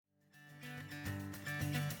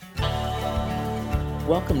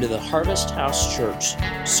Welcome to the Harvest House Church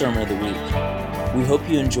Sermon of the Week. We hope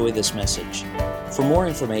you enjoy this message. For more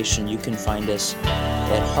information, you can find us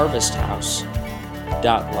at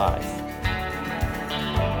harvesthouse.live.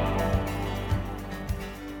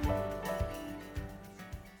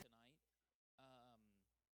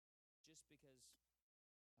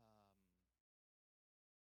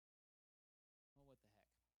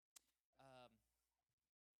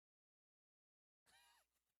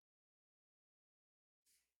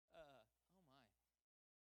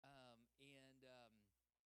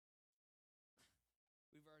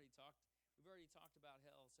 We've already talked about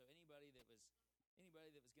hell, so anybody that was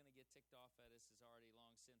going to get ticked off at us is already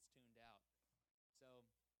long since tuned out. So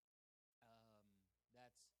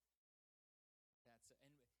that's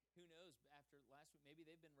and who knows, after last week maybe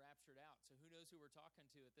they've been raptured out. So who knows who we're talking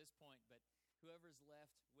to at this point, but whoever's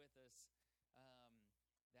left with us,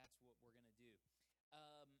 that's what we're going to do.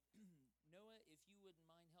 Noah, if you wouldn't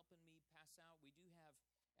mind helping me pass out, we do have,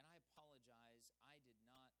 and I apologize, I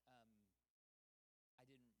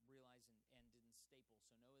didn't realize and didn't staple.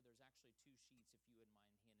 So Noah, there's actually two sheets, if you wouldn't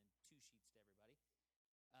mind handing two sheets to everybody.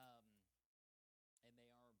 And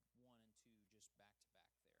they are 1 and 2 just back to back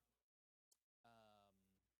there.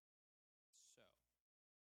 So,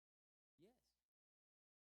 yes.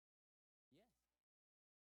 Yes.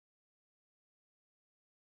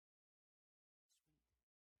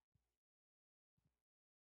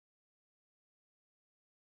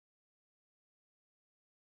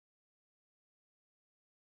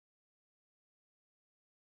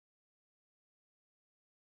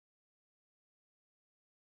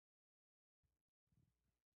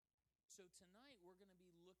 So tonight we're going to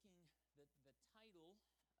be looking, the title,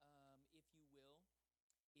 if you will,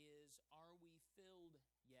 is Are We Filled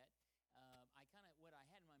Yet? What I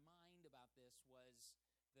had in my mind about this was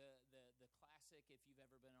the classic, if you've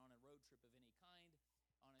ever been on a road trip of any kind,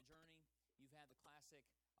 on a journey, you've had the classic,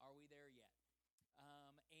 Are we there yet?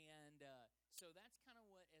 So that's kind of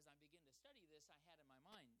what, as I begin to study this, I had in my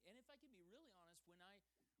mind. And if I can be really honest,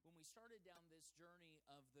 when we started down this journey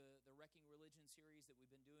of the Wrecking Religion series that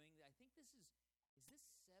we've been doing, I think is this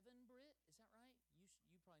 7, Britt? Is that right?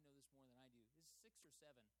 You probably know this more than I do. This is 6 or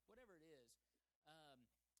 7, whatever it is.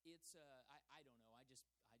 I don't know. I just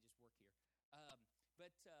work here.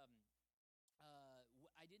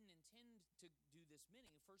 I didn't intend to do this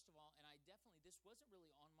many, first of all, and this wasn't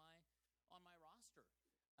really on my roster.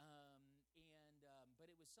 But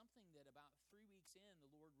it was something that about 3 weeks in, the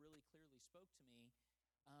Lord really clearly spoke to me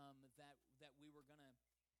that we were gonna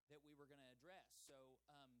address. So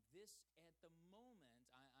this at the moment,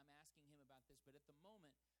 I'm asking him about this, but at the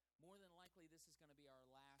moment, more than likely, this is going to be our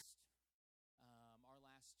last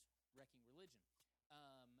Wrecking Religion.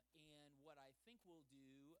 And what I think we'll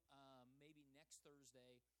do, maybe next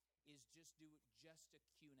Thursday, is just do just a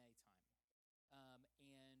Q&A time.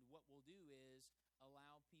 And what we'll do is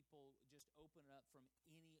allow people, just open it up from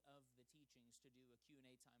any of the teachings to do a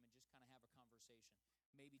Q&A time and just kind of have a conversation.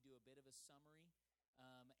 Maybe do a bit of a summary,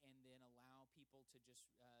 and then allow people to just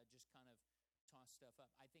kind of toss stuff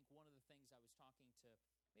up. I think one of the things I was talking to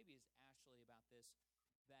maybe is Ashley about this,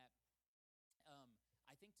 that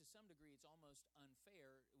I think to some degree it's almost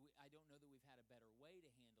unfair. I don't know that we've had a better way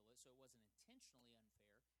to handle it, so it wasn't intentionally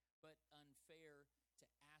unfair, but unfair to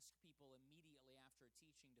ask people immediately after a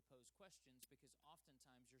teaching to pose questions, because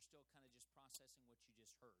oftentimes you're still kind of just processing what you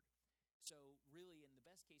just heard. So really, in the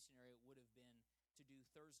best case scenario, it would have been to do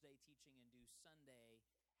Thursday teaching and do Sunday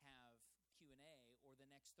have Q&A, or the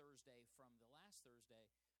next Thursday from the last Thursday,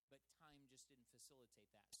 but time just didn't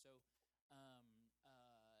facilitate that. So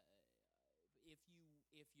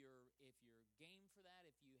if you're game for that,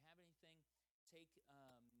 if you have anything, take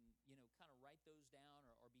kind of write those down,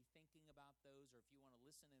 or be thinking about those, or if you want to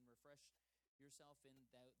listen and refresh yourself in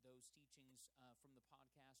those teachings from the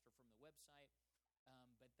podcast or from the website.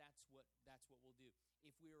 But that's what we'll do.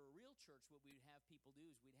 If we were a real church, what we would have people do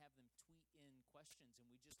is we'd have them tweet in questions, and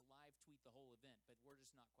we just live tweet the whole event. But we're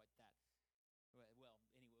just not quite that. Well,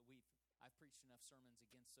 anyway, I've preached enough sermons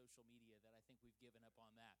against social media that I think we've given up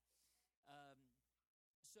on that.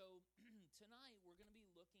 So tonight we're going to be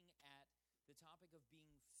looking at the topic of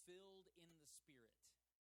being filled in the Spirit.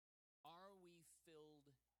 Are we filled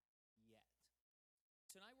yet?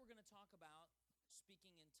 Tonight we're going to talk about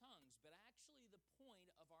speaking in tongues, but actually the point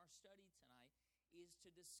of our study tonight is to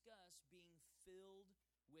discuss being filled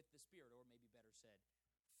with the Spirit, or maybe better said,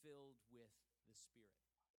 filled with the Spirit.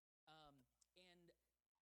 And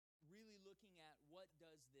really looking at, what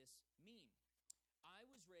does this mean? I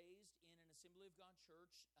was raised in an Assembly of God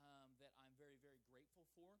church that I'm very, very grateful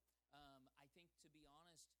for. I think, to be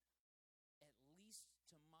honest, at least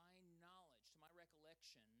to my knowledge, to my recollection,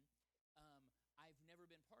 direction. I've never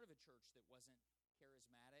been part of a church that wasn't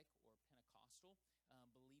charismatic or Pentecostal,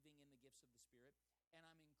 believing in the gifts of the Spirit, and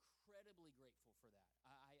I'm incredibly grateful for that.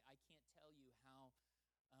 I can't tell you how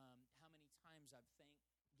many times I've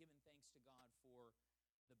given thanks to God for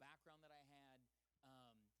the background that I had,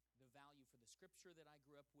 the value for the Scripture that I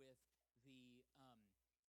grew up with,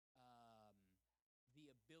 the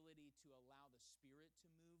ability to allow the Spirit to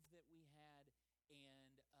move that we had,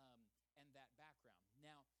 and that background.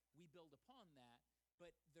 Now, we build upon that,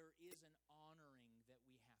 but there is an honoring that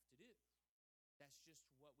we have to do. That's just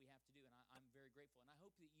what we have to do, and I'm very grateful. And I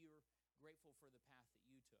hope that you're grateful for the path that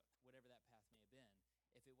you took, whatever that path may have been.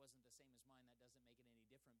 If it wasn't the same as mine, that doesn't make it any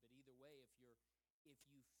different. But either way, if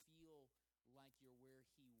you feel like you're where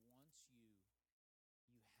He wants you,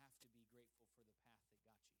 you have to be grateful for the path that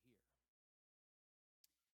got you here.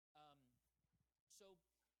 So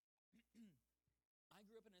I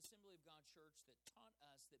grew up in an Assembly of God church that taught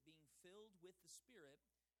us that being filled with the Spirit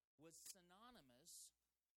was synonymous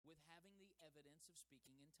with having the evidence of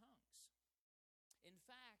speaking in tongues. In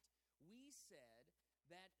fact, we said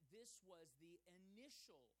that this was the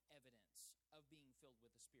initial evidence of being filled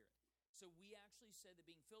with the Spirit. So we actually said that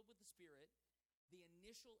being filled with the Spirit, the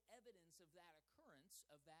initial evidence of that occurrence,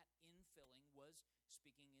 of that infilling, was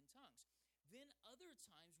speaking in tongues. Then other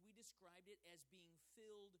times we described it as being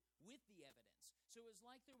filled with the evidence. So it was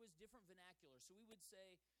like there was different vernacular. So we would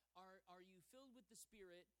say, are you filled with the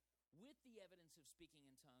Spirit with the evidence of speaking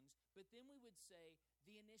in tongues? But then we would say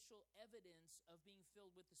the initial evidence of being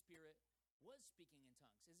filled with the Spirit was speaking in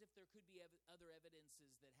tongues, as if there could be other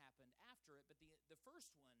evidences that happened after it. But the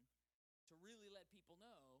first one, to really let people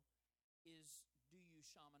know, is do you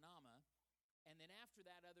shamanama, and then after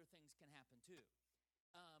that, other things can happen too.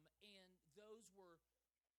 And those were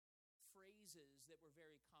phrases that were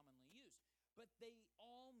very commonly used, but they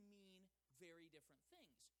all mean very different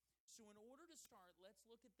things. So in order to start, let's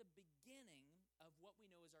look at the beginning of what we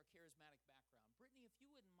know as our charismatic background. Brittany, if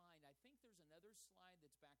you wouldn't mind, I think there's another slide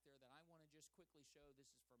that's back there that I want to just quickly show.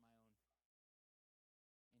 This is for my own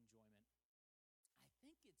enjoyment. I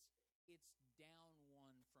think it's down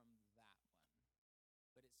one from that one,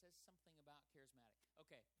 but it says something about charismatic.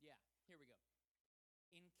 Okay, yeah, here we go.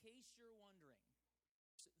 In case you're wondering,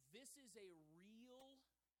 this is a real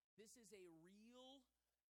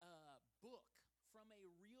book from a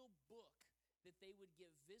real book that they would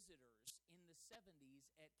give visitors in the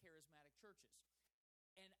 70s at charismatic churches.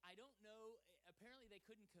 And I don't know, apparently they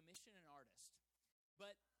couldn't commission an artist.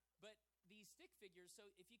 But these stick figures,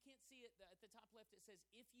 so if you can't see it, at the top left it says,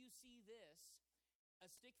 if you see this, a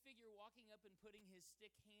stick figure walking up and putting his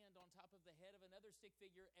stick hand on top of the head of another stick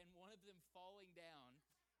figure and one of them falling down.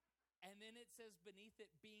 And then it says beneath it,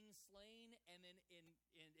 being slain, and then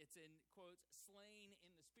it's in quotes, slain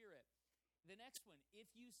in the Spirit. The next one, if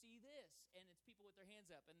you see this, and it's people with their hands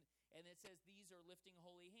up, and it says these are lifting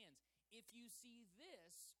holy hands. If you see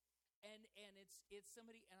this, and it's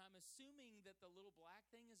somebody, and I'm assuming that the little black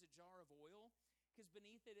thing is a jar of oil, because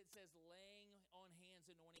beneath it says laying on hands,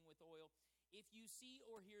 anointing with oil. If you see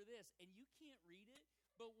or hear this, and you can't read it,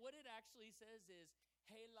 but what it actually says is,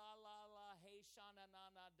 hey la la la, hey shana na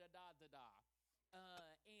na da da da da.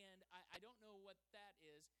 And I don't know what that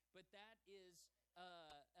is, but that is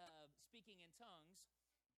speaking in tongues.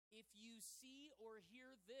 If you see or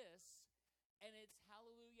hear this, and it's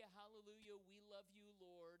hallelujah, hallelujah, we love you,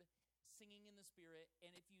 Lord, singing in the Spirit.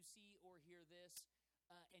 And if you see or hear this,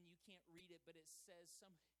 and you can't read it, but it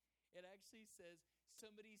actually says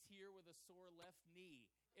somebody's here with a sore left knee.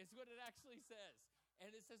 It's what it actually says.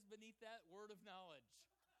 And it says beneath that, word of knowledge.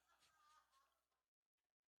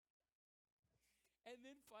 And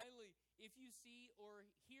then finally, if you see or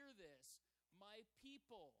hear this, my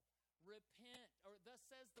people repent, or thus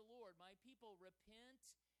says the Lord, my people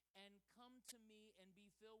repent and come to me and be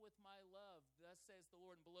filled with my love, thus says the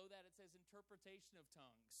Lord. And below that it says interpretation of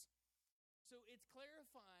tongues. So it's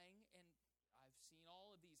clarifying, and I've seen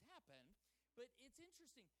all of these happen, but it's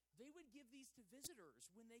interesting. They would give these to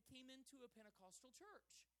visitors when they came into a Pentecostal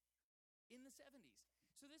church in the 70s.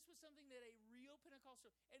 So this was something that a real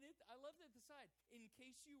Pentecostal, and I love that aside, in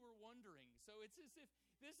case you were wondering. So it's as if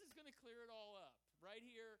this is going to clear it all up right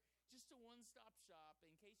here, just a one-stop shop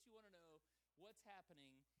in case you want to know what's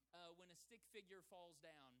happening when a stick figure falls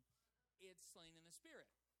down. It's slain in the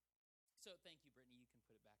Spirit. So thank you, Brittany. You can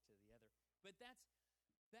put it back to the other. But that's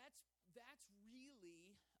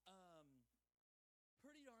really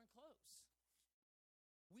pretty darn close.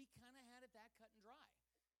 We kind of had it that cut and dry.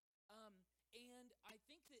 And I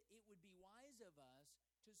think that it would be wise of us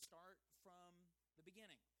to start from the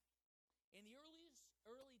beginning. In the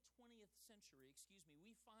early 20th century,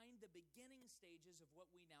 we find the beginning stages of what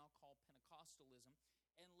we now call Pentecostalism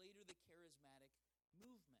and later the charismatic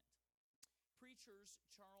movement. Preachers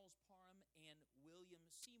Charles Parham and William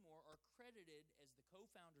Seymour are credited as the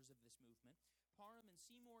co-founders of this movement. Parham and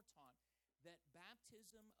Seymour taught that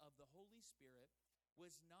baptism of the Holy Spirit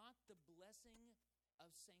was not the blessing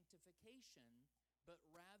of sanctification, but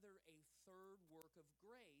rather a third work of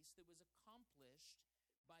grace that was accomplished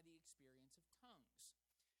by the experience of tongues.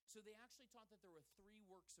 So they actually taught that there were three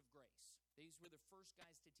works of grace. These were the first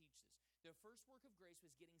guys to teach this. The first work of grace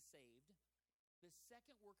was getting saved. The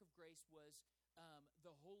second work of grace was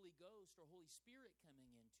the Holy Ghost or Holy Spirit coming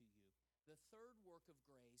into you. The third work of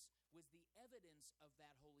grace was the evidence of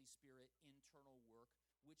that Holy Spirit internal work,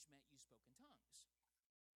 which meant you spoke in tongues.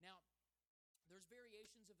 Now, there's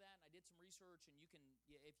variations of that, and I did some research, and you can,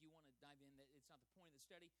 if you want to dive in, it's not the point of the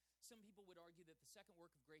study. Some people would argue that the second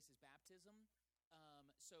work of grace is baptism.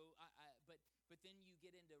 But then you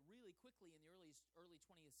get into really quickly in the early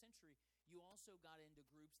 20th century, you also got into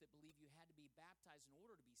groups that believe you had to be baptized in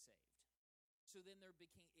order to be saved. So then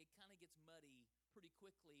it kind of gets muddy pretty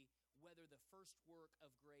quickly whether the first work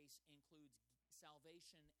of grace includes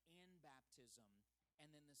salvation and baptism, and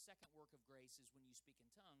then the second work of grace is when you speak in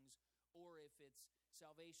tongues, or if it's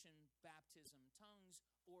salvation, baptism, tongues,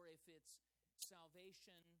 or if it's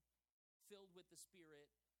salvation filled with the Spirit,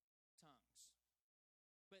 tongues.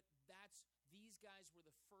 But these guys were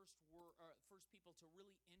the first people to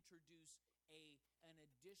really introduce an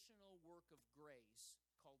additional work of grace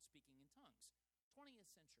called speaking in tongues. 20th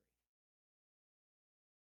century.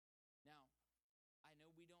 Now, I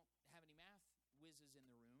know we don't have any math whizzes in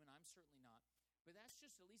the room, and I'm certainly not, but that's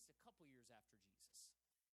just at least a couple years after Jesus.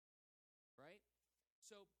 Right?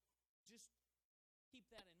 So just keep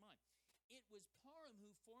that in mind. It was Parham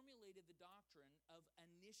who formulated the doctrine of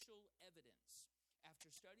initial evidence.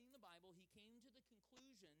 After studying the Bible, he came to the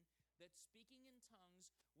conclusion that speaking in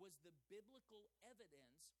tongues was the biblical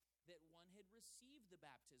evidence that one had received the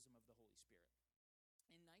baptism of the Holy Spirit.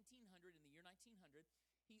 In the year 1900,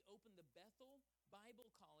 he opened the Bethel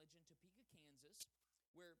Bible College in Topeka, Kansas,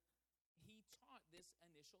 where he taught this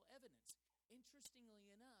initial evidence.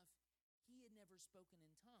 Interestingly enough, he had never spoken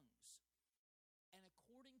in tongues. And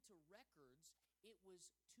according to records, it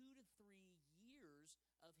was 2 to 3 years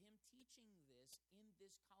of him teaching this in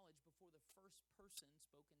this college before the first person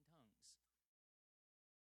spoke in tongues.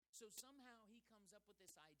 So somehow he comes up with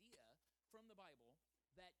this idea from the Bible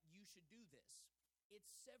that you should do this.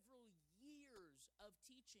 It's several years of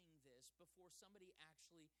teaching this before somebody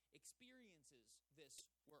actually experiences this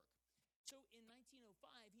work. So in 1905,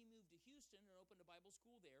 he moved to Houston and opened a Bible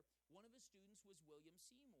school there. One of his students was William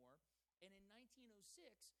Seymour. And in 1906,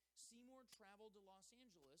 Seymour traveled to Los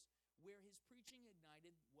Angeles, where his preaching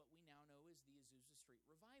ignited what we now know as the Azusa Street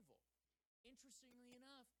Revival. Interestingly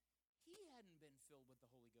enough, he hadn't been filled with the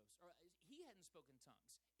Holy Ghost, or he hadn't spoken tongues,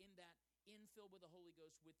 filled with the Holy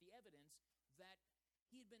Ghost with the evidence that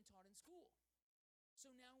he had been taught in school.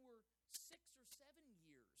 So now we're 6 or 7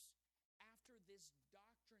 years after this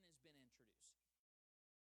doctrine has been introduced.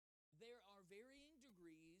 There are varying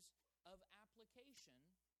degrees of application.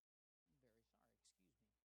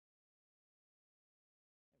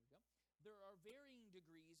 There are varying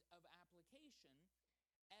degrees of application.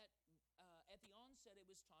 At the onset,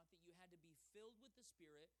 it was taught that you had to be filled with the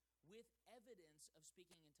Spirit with evidence of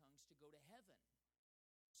speaking in tongues to go to heaven.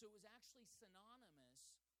 So it was actually synonymous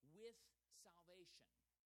with salvation.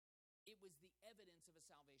 It was the evidence of a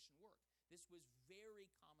salvation work. This was very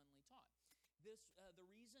commonly taught. The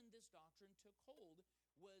reason this doctrine took hold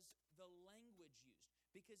was the language used.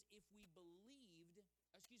 Because if you believed, if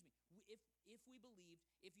you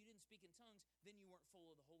didn't speak in tongues, then you weren't full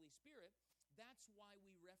of the Holy Spirit. That's why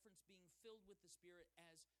we reference being filled with the Spirit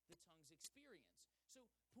as the tongues experience. So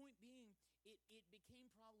point being, it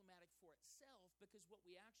became problematic for itself because what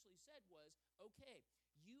we actually said was, okay,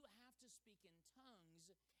 you have to speak in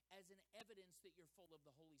tongues as an evidence that you're full of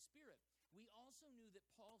the Holy Spirit. We also knew that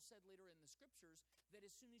Paul said later in the scriptures that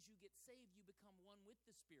as soon as you get saved, you become one with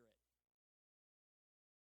the Spirit.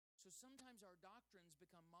 So sometimes our doctrines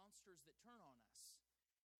become monsters that turn on us.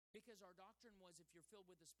 Because our doctrine was if you're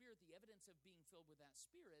filled with the Spirit, the evidence of being filled with that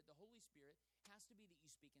Spirit, the Holy Spirit, has to be that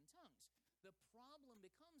you speak in tongues. The problem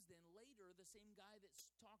becomes then later, the same guy that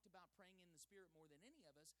talked about praying in the Spirit more than any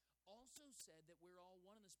of us also said that we're all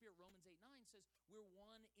one in the Spirit. Romans 8:9 says we're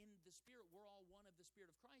one in the Spirit. We're all one of the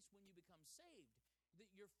Spirit of Christ when you become saved.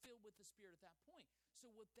 That you're filled with the Spirit at that point.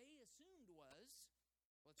 So what they assumed was,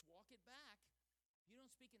 let's walk it back. You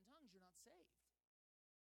don't speak in tongues, you're not saved.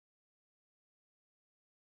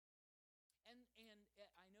 And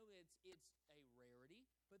I know it's a rarity,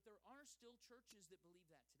 but there are still churches that believe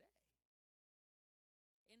that today.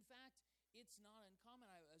 In fact, it's not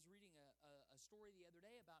uncommon. I was reading a story the other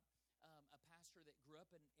day about a pastor that grew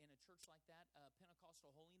up in a church like that,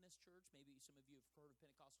 Pentecostal Holiness Church. Maybe some of you have heard of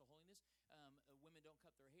Pentecostal Holiness. Women don't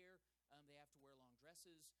cut their hair. They have to wear long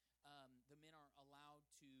dresses. The men aren't allowed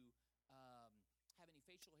to have any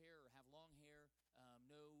facial hair or have long hair.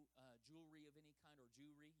 No jewelry of any kind, or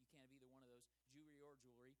jewelry. You can't have either one of those, jewelry or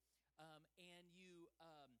jewelry.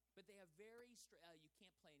 But they have very strict. You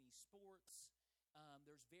can't play any sports.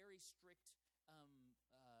 There's very strict.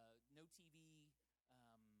 No TV.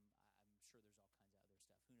 I'm sure there's all kinds of other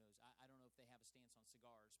stuff. Who knows? I don't know if they have a stance on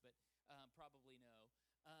cigars, but probably no.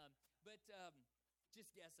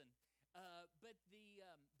 Just guessing.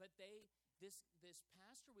 This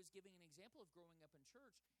pastor was giving an example of growing up in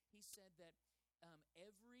church. He said that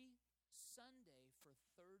every Sunday for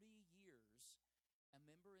 30 years, a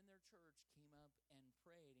member in their church came up and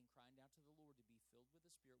prayed and cried out to the Lord to be filled with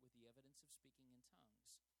the Spirit with the evidence of speaking in tongues,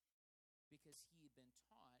 because he had been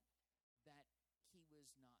taught that he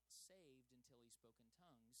was not saved until he spoke in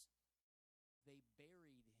tongues. They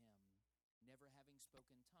buried him, never having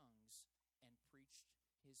spoken tongues, and preached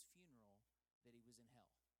his funeral that he was in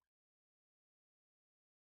hell.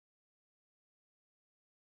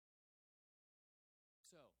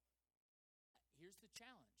 So, here's the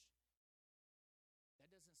challenge.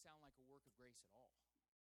 That doesn't sound like a work of grace at all.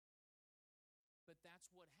 But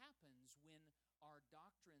that's what happens when our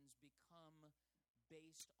doctrines become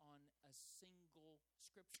based on a single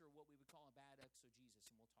scripture, what we would call a bad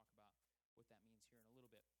exegesis, and we'll talk about what that means here in a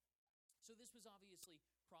little bit. So this was obviously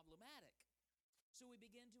problematic. So we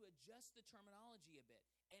began to adjust the terminology a bit,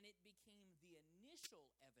 and it became the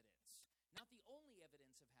initial evidence, not the only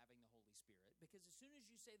evidence of having the Holy Spirit, because as soon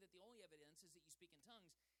as you say that the only evidence is that you speak in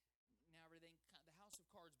tongues, now everything, the house of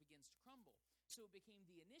cards begins to crumble. So it became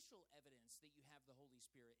the initial evidence that you have the Holy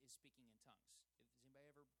Spirit is speaking in tongues. Has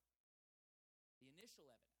anybody ever? The initial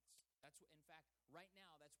evidence. That's what, in fact, right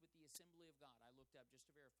now, that's with the Assembly of God. I looked up just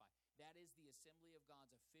to verify. That is the Assembly of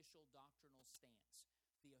God's official doctrinal stance.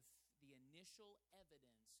 The initial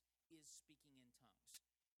evidence is speaking in tongues.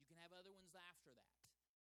 You can have other ones after that,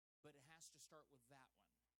 but it has to start with that one.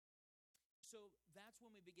 So that's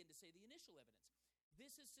when we begin to say the initial evidence.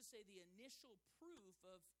 This is to say the initial proof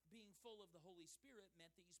of being full of the Holy Spirit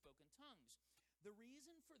meant that you spoke in tongues. The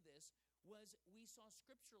reason for this was we saw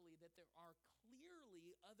scripturally that there are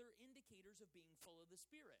clearly other indicators of being full of the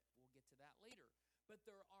Spirit. We'll get to that later. But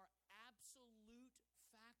there are absolute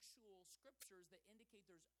factual scriptures that indicate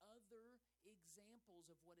there's other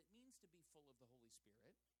examples of what it means to be full of the Holy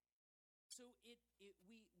Spirit. So we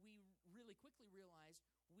really quickly realized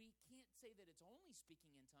we can't say that it's only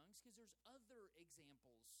speaking in tongues, because there's other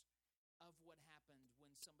examples of what happened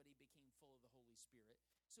when somebody became full of the Holy Spirit.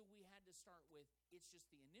 So we had to start with, it's just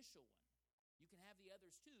the initial one. You can have the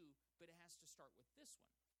others too, but it has to start with this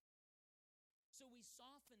one. So we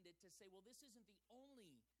softened it to say, well, this isn't the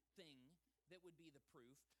only thing that would be the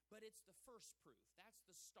proof, but it's the first proof. That's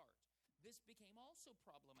the start. This became also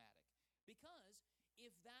problematic, because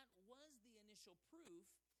if that was the initial proof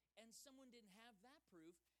and someone didn't have that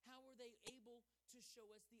proof, how were they able to show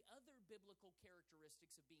us the other biblical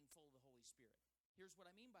characteristics of being full of the Holy Spirit? Here's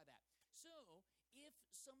what I mean by that. So if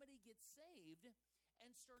somebody gets saved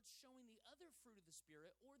and starts showing the other fruit of the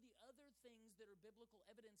Spirit, or the other things that are biblical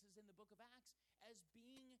evidences in the book of Acts as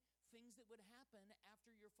being things that would happen after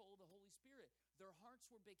you're full of the Holy Spirit, their hearts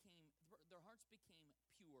became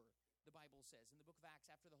pure, the Bible says, in the book of Acts,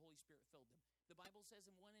 after the Holy Spirit filled them. The Bible says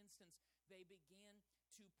in one instance, they began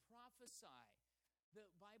to prophesy. The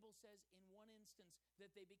Bible says in one instance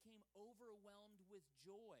that they became overwhelmed with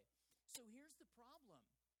joy. So here's the problem.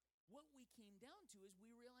 What we came down to is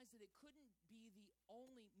we realized that it couldn't be the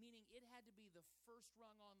only, meaning it had to be the first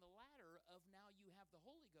rung on the ladder of now you have the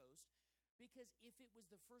Holy Ghost, because if it was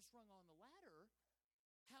the first rung on the ladder,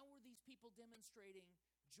 how were these people demonstrating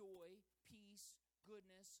joy, peace,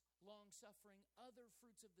 goodness, long-suffering, other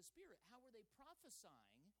fruits of the Spirit? How were they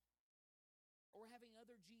prophesying or having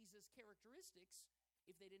other Jesus characteristics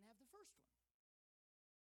if they didn't have the first one?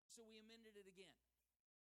 So we amended it again.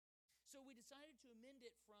 So we decided to amend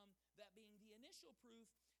it from that being the initial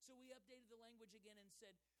proof, so we updated the language again and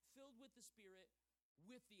said, filled with the Spirit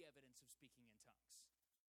with the evidence of speaking in tongues.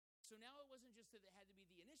 So now it wasn't just that it had to be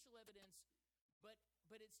the initial evidence, but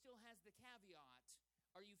it still has the caveat.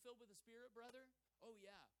 Are you filled with the Spirit, brother? Oh,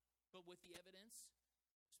 yeah. But with the evidence,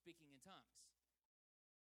 speaking in tongues.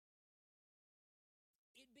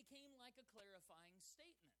 It became like a clarifying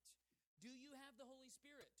statement. Do you have the Holy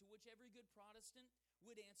Spirit? To which every good Protestant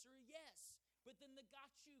would answer yes. But then the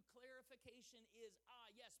got you clarification is,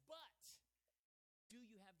 yes, but do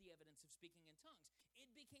you have the evidence of speaking in tongues? It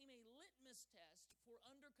became a litmus test for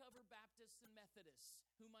undercover Baptists and Methodists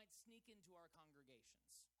who might sneak into our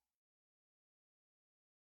congregations.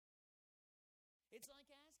 It's like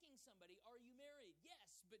asking somebody, are you married?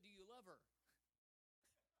 Yes, but do you love her?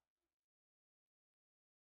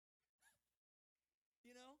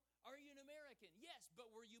 You know, are you an American? Yes,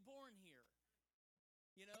 but were you born here?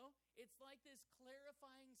 You know, it's like this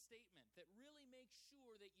clarifying statement that really makes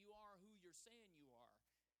sure that you are who you're saying you are.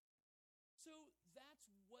 So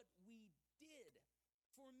that's what we did.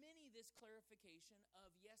 For many, this clarification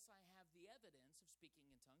of, yes, I have the evidence of speaking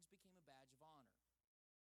in tongues became a badge of honor.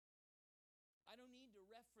 I don't need to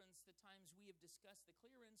reference the times we have discussed the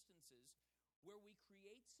clear instances where we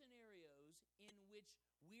create scenarios in which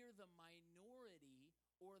we're the minority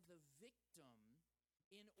or the victim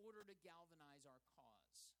in order to galvanize our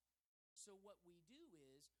cause. So what we do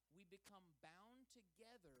is we become bound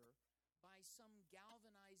together by some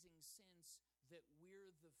galvanizing sense that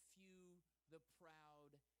we're the few, the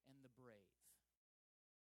proud, and the brave.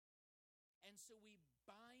 And so we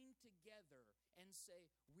bind together and say,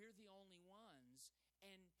 we're the only ones.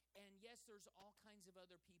 And yes, there's all kinds of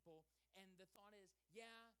other people. And the thought is,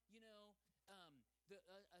 yeah, you know,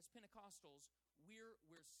 us Pentecostals, we're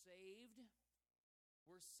saved,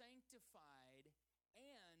 we're sanctified,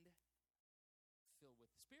 and filled with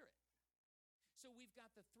the Spirit. So we've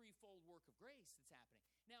got the threefold work of grace that's happening.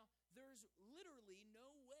 Now, there's literally no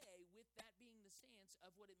way, with that being the stance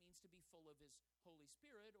of what it means to be full of His Holy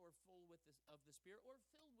Spirit, or full of the Spirit, or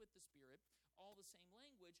filled with the Spirit, all the same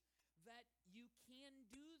language, that you can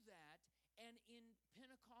do that and in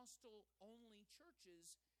Pentecostal-only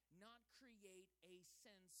churches not create a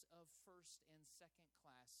sense of first and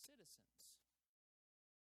second-class citizens.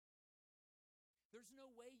 There's no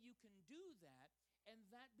way you can do that and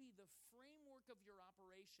that be the framework of your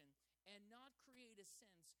operation and not create a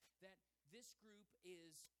sense that this group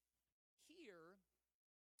is here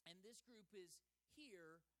and this group is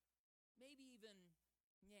here, maybe even,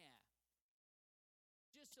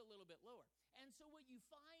 just a little bit lower. And so what you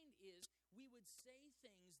find is we would say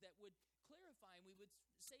things that would clarify, and we would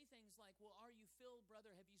say things like, well, are you filled,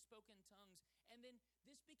 brother? Have you spoken tongues? And then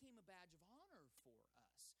this became a badge of honor for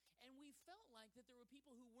us. And we felt like that there were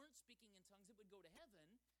people who weren't speaking in tongues that would go to heaven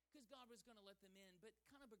because God was going to let them in, but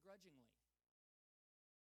kind of begrudgingly.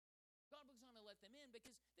 God was going to let them in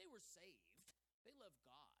because they were saved. They loved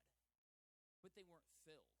God, but they weren't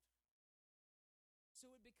filled.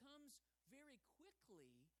 So it becomes very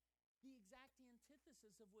quickly the exact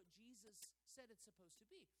antithesis of what Jesus said it's supposed to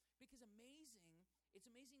be. Because it's amazing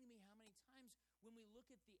to me how many times when we look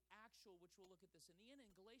at the actual, which we'll look at this in the end, in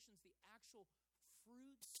Galatians, the actual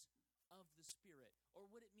fruits of the Spirit, or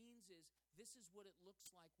what it means is, this is what it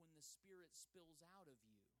looks like when the Spirit spills out of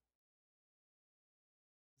you.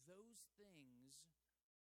 Those things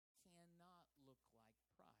cannot look like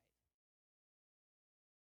pride.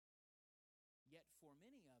 Yet for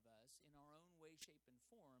many of us, in our own way, shape, and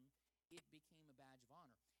form, it became a badge of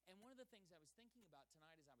honor. And one of the things I was thinking about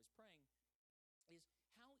tonight as I was praying is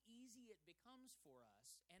how easy it becomes for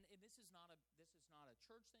us, and this is not a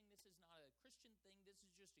church thing, this is not a Christian thing, this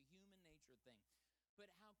is just a human nature thing,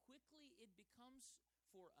 but how quickly it becomes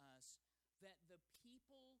for us that the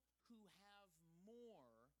people who have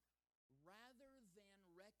more, rather than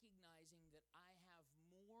recognizing that I have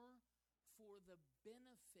more for the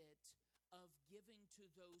benefit of giving to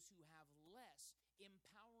those who have less,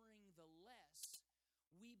 empowering the less,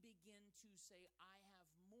 we begin to say, I have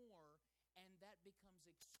more, and that becomes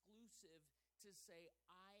exclusive to say,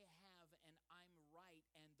 I have and I'm right,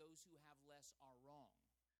 and those who have less are wrong.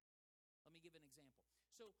 Let me give an example.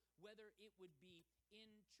 So whether it would be in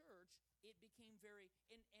church, it became very,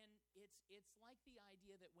 and it's like the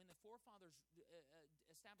idea that when the forefathers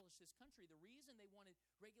established this country, the reason they wanted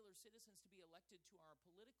regular citizens to be elected to our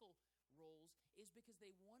political roles is because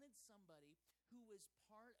they wanted somebody who was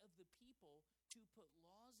part of the people to put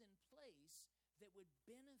laws in place that would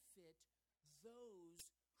benefit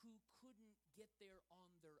those who couldn't get there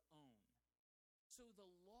on their own. So the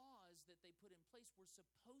laws that they put in place were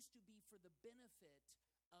supposed to be for the benefit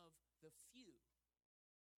of the few.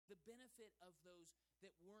 The benefit of those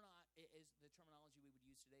that were not, as the terminology we would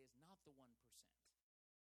use today, is not the 1%.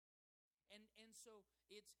 And so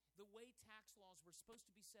it's the way tax laws were supposed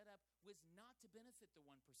to be set up was not to benefit the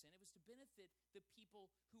 1%. It was to benefit the people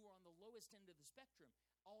who are on the lowest end of the spectrum,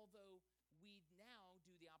 although we now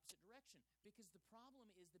do the opposite direction, because the problem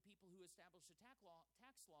is the people who establish the tax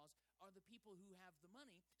laws are the people who have the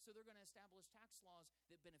money, so they're going to establish tax laws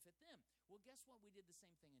that benefit them. Well, guess what? We did the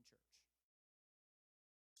same thing in church.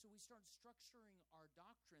 So we started structuring our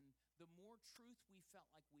doctrine. The more more truth we felt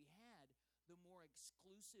like we had, the more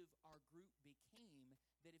exclusive our group became,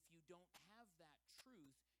 that if you don't have that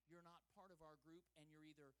truth, you're not part of our group, and you're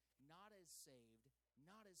either not as saved,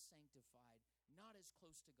 not as sanctified, not as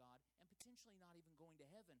close to God, and potentially not even going to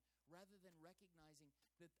heaven, rather than recognizing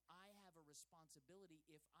that I have a responsibility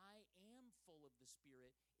if I am full of the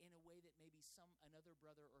Spirit in a way that maybe another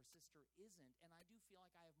brother or sister isn't, and I do feel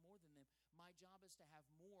like I have more than them. My job is to have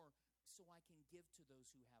more so I can give to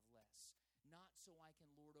those who have less, not so I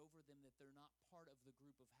can lord over them that they're not part of the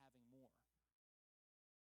group of having more.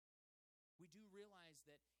 We do realize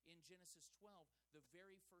that in Genesis 12, the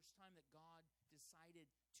very first time that God decided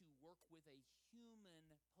to work with a human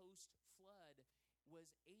post-flood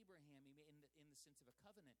was Abraham, in the sense of a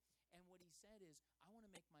covenant. And what he said is, I want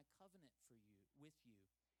to make my covenant with you,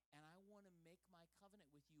 and I want to make my covenant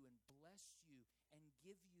with you and bless you and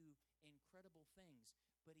give you incredible things.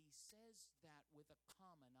 But he says that with a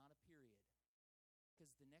comma, not a period.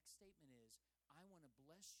 Because the next statement is, I want to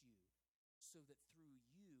bless you so that through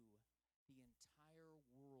you, the entire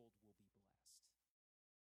world will be blessed.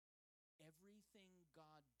 Everything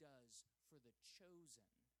God does for the chosen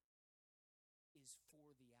is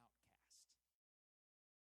for the outcast.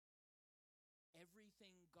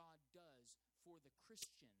 Everything God does for the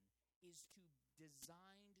Christian is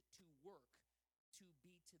designed to work to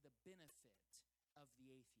be to the benefit of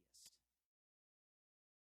the atheist.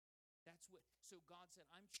 So God said,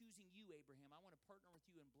 I'm choosing you, Abraham. I want to partner with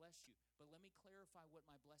you and bless you. But let me clarify what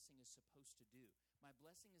my blessing is supposed to do. My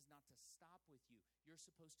blessing is not to stop with you. You're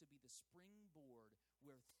supposed to be the springboard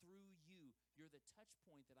where through you, you're the touch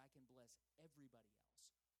point that I can bless everybody else,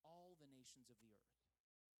 all the nations of the earth.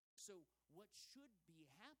 So what should be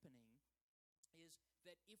happening is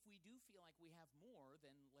that if we do feel like we have more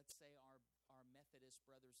than, let's say, our Methodist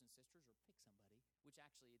brothers and sisters, or pick somebody, which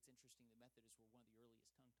actually it's interesting that Methodists were one of the earliest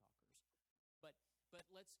tongue talkers. But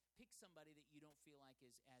let's pick somebody that you don't feel like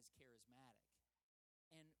is as charismatic.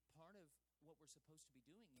 And part of what we're supposed to be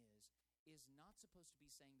doing is not supposed to be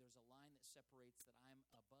saying there's a line that separates that I'm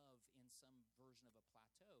above in some version of a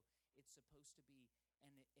plateau. It's supposed to be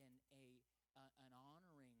an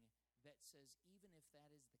honoring that says even if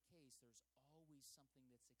that is the case, there's always something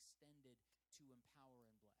that's extended to empower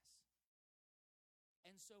and bless.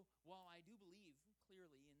 And so while I do believe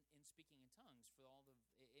clearly in speaking in tongues, for all of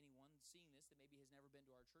anyone seeing this that maybe has never been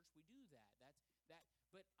to our church, we do that.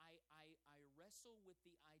 But I wrestle with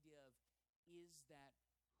the idea of, is that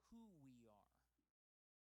who we are?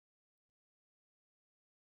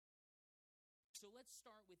 So let's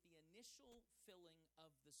start with the initial filling of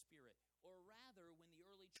the Spirit, or rather when the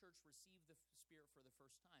early church received the Spirit for the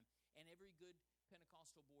first time. And every good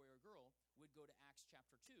Pentecostal boy or girl would go to Acts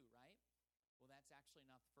chapter 2, right? Well, that's actually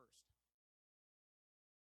not the first.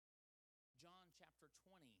 John chapter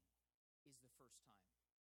 20 is the first time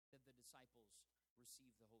that the disciples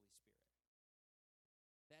received the Holy Spirit.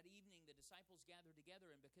 That evening, the disciples gathered together,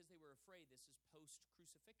 and because they were afraid, this is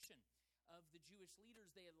post-crucifixion of the Jewish leaders,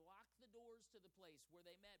 they had locked the doors to the place where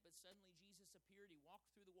they met, but suddenly Jesus appeared. He walked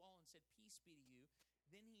through the wall and said, "Peace be to you."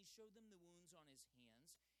 Then he showed them the wounds on his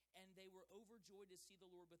hands, and they were overjoyed to see the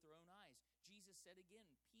Lord with their own eyes. Jesus said again,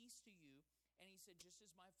 "Peace to you." And he said, "Just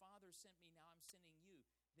as my Father sent me, now I'm sending you."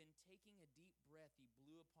 Then taking a deep breath, he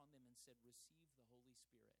blew upon them and said, "Receive the Holy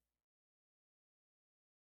Spirit."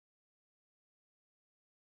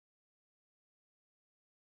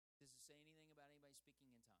 Does it say anything about anybody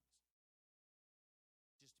speaking in tongues?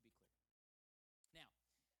 Just to be clear. Now,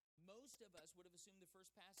 most of us would have assumed the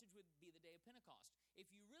first passage would be the day of Pentecost.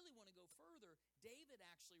 If you really want to go further, David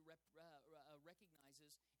actually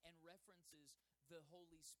recognizes and references the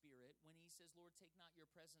Holy Spirit when he says, "Lord, take not your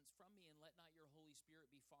presence from me, and let not your Holy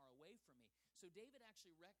Spirit be far away from me." So David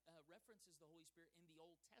actually references the Holy Spirit in the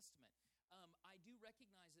Old Testament. I do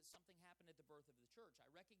recognize that something happened at the birth of the church. I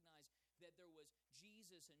recognize that there was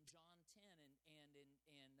Jesus in John 10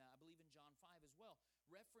 and I believe in John 5 as well,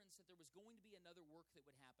 reference that there was going to be another work that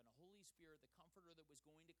would happen, a Holy Spirit, the Comforter that was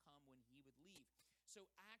going to come when he would leave. So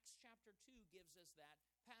Acts chapter 2 gives us that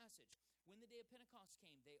passage. When the day of Pentecost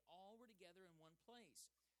came, they all were together in one place.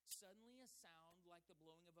 Suddenly a sound like the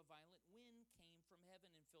blowing of a violent wind came from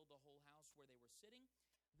heaven and filled the whole house where they were sitting.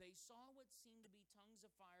 They saw what seemed to be tongues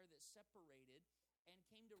of fire that separated and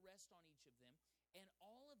came to rest on each of them. And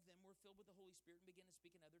all of them were filled with the Holy Spirit and began to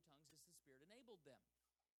speak in other tongues as the Spirit enabled them.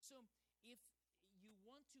 So if you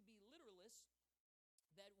want to be literalist,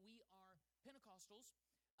 that we are Pentecostals,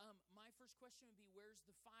 my first question would be, where's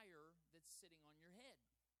the fire that's sitting on your head?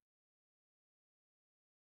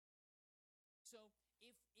 So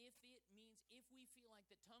if it means, if we feel like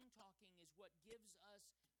that tongue talking is what gives us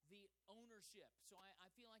the ownership. So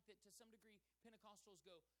I feel like that to some degree, Pentecostals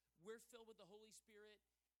go, we're filled with the Holy Spirit,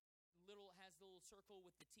 has the little circle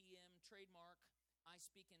with the TM trademark, I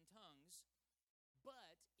speak in tongues.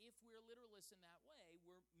 But if we're literalists in that way,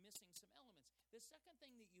 we're missing some elements. The second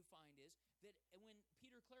thing that you find is that when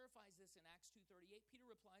Peter clarifies this in Acts 2:38, Peter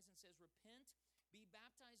replies and says, repent, be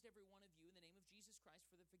baptized every one of you in the name of Jesus Christ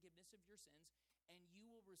for the forgiveness of your sins, and you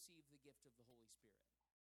will receive the gift of the Holy Spirit.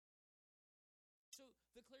 So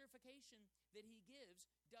the clarification that he gives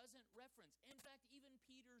doesn't reference. In fact, even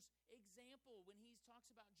Peter's example when he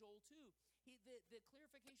talks about Joel 2, the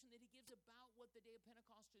clarification that he gives about what the day of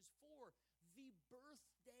Pentecost is for, the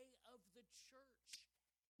birthday of the church,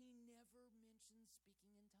 he never mentions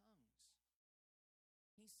speaking in tongues.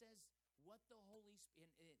 He says what the Holy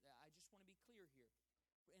Spirit, I just want to be clear here,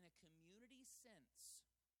 in a community sense,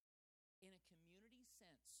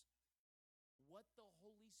 what the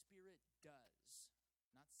Holy Spirit does,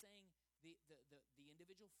 not saying the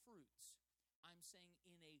individual fruits, I'm saying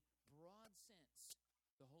in a broad sense,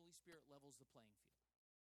 the Holy Spirit levels the playing field.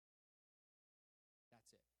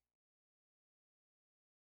 That's it.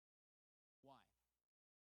 Why?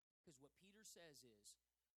 Because what Peter says is,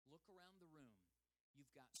 look around the room.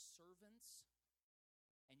 You've got servants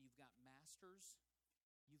and you've got masters.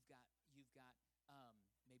 You've got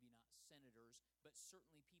maybe not senators, but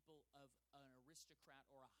certainly people of an aristocrat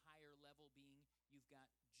or a higher level being. You've got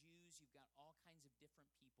Jews. You've got all kinds of different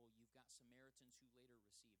people. You've got Samaritans who later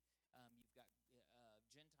received. You've got Gentiles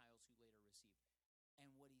who later received.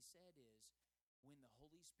 And what he said is, when the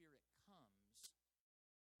Holy Spirit comes,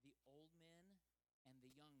 the old men and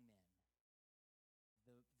the young men,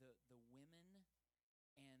 the women,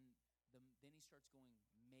 and then he starts going,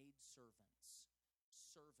 maid servants.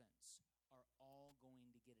 Servants are all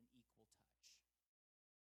going to get an equal touch.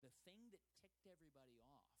 The thing that ticked everybody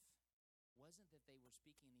off wasn't that they were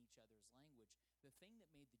speaking each other's language. The thing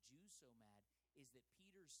that made the Jews so mad is that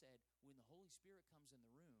Peter said, when the Holy Spirit comes in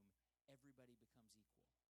the room, everybody becomes equal.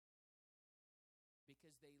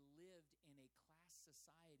 Because they lived in a class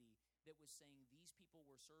society that was saying these people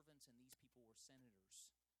were servants and these people were senators.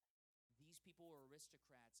 These people were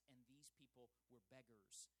aristocrats and these people were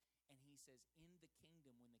beggars. And he says, in the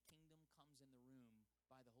kingdom, when the kingdom comes in the room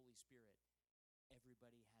by the Holy Spirit,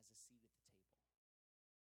 everybody has a seat at the table.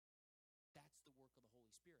 That's the work of the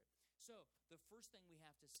Holy Spirit. So the first thing we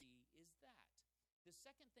have to see is that. The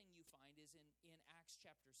second thing you find is in Acts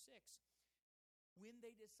chapter 6, when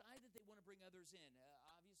they decide that they want to bring others in.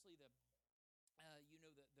 Obviously, the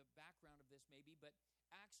background of this maybe, but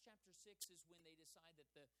Acts chapter 6 is when they decide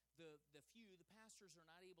that the pastors are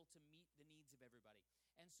not able to meet the needs of everybody.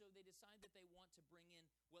 And so they decide that they want to bring in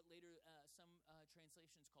what later some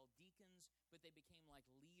translations call deacons, but they became like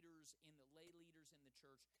leaders lay leaders in the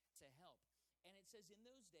church to help. And it says, in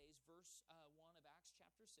those days, verse 1 of Acts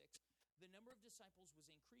chapter 6, the number of disciples was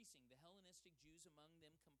increasing. The Hellenistic Jews among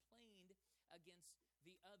them complained against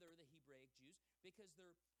the Hebraic Jews, because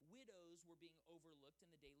their widows were being overlooked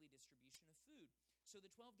in the daily distribution of food. So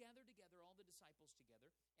the 12 gathered together, all the disciples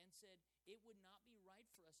together, and said, it would not be right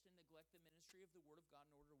for us to neglect the ministry of the word of God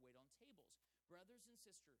in order to wait on tables. Brothers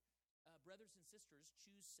and sisters,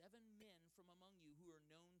 choose 7 men from among you who are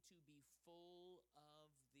known to be full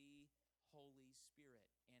of the Holy Spirit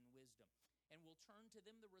and wisdom. And we'll turn to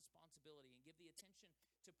them the responsibility and give the attention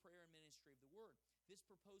to prayer and ministry of the word. This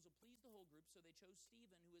proposal pleased the whole group, so they chose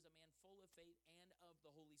Stephen, who is a man full of faith and of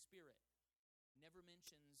the Holy Spirit. Never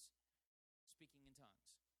mentions speaking in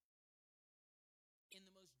tongues. In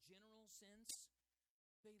the most general sense,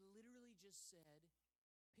 they literally just said,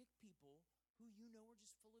 pick people who you know are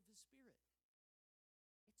just full of the Spirit.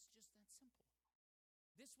 It's just that simple.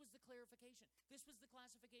 This was the clarification. This was the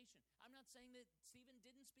classification. I'm not saying that Stephen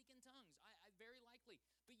didn't speak in tongues. I very likely.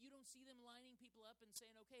 But you don't see them lining people up and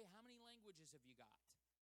saying, okay, how many languages have you got?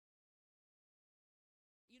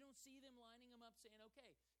 You don't see them lining them up saying,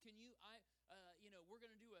 okay, can you, we're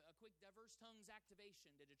going to do a quick diverse tongues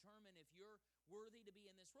activation to determine if you're worthy to be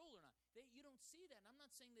in this role or not. You don't see that. And I'm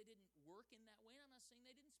not saying they didn't work in that way. And I'm not saying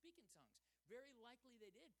they didn't speak in tongues. Very likely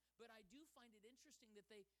they did. But I do find it interesting that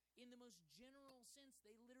they, in the most general sense,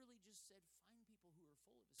 they literally just said, find people who are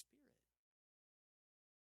full of the Spirit.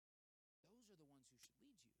 Those are the ones who should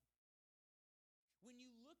lead you. When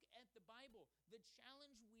you look at the Bible, the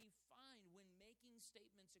challenge we find when making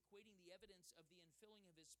statements equating the evidence of the infilling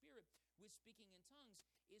of His Spirit with speaking in tongues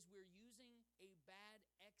is we're using a bad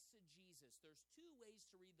exegesis. There's 2 ways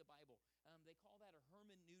to read the Bible. They call that a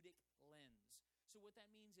hermeneutic lens. So what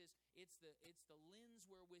that means is it's the lens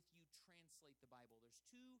wherewith you translate the Bible. There's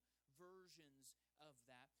 2 versions of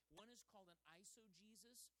that. One is called an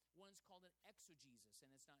eisegesis, one is called an exegesis, and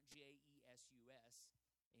it's not Jesus,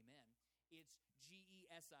 amen. It's Gesis.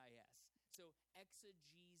 So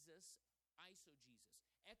exegesis, eisegesis.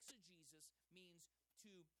 Exegesis means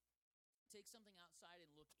to take something outside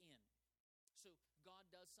and look in. So God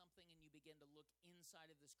does something and you begin to look inside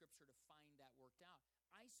of the scripture to find that worked out.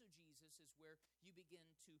 Eisegesis is where you begin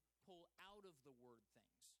to pull out of the word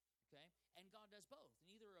things, okay? And God does both.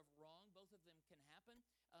 Neither are wrong. Both of them can happen.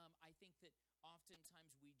 I think that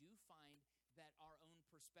oftentimes we do find that our own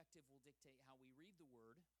perspective will dictate how we read the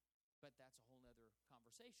word, but that's a whole other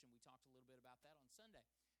conversation. We talked a little bit about that on Sunday.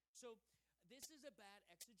 So this is a bad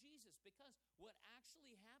exegesis because what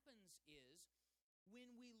actually happens is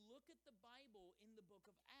when we look at the Bible in the book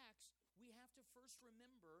of Acts, we have to first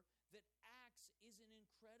remember that Acts is an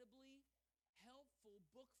incredibly helpful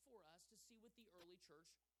book for us to see what the early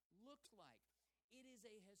church looked like. It is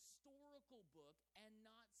a historical book and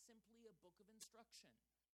not simply a book of instruction.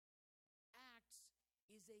 Acts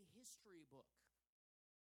is a history book.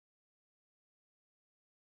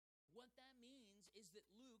 What that means is that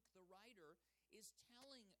Luke, the writer, is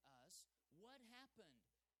telling us what happened,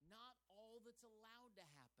 not all that's allowed to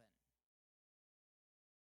happen.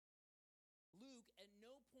 Luke, at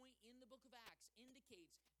no point in the book of Acts,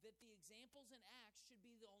 indicates that the examples in Acts should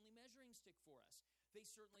be the only measuring stick for us. They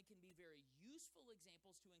certainly can be very useful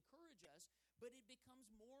examples to encourage us, but it becomes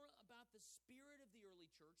more about the spirit of the early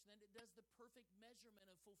church than it does the perfect measurement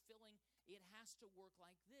of fulfilling it has to work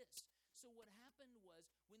like this. So what happened was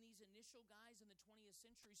when these initial guys in the 20th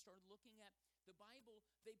century started looking at the Bible,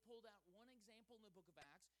 they pulled out one example in the book of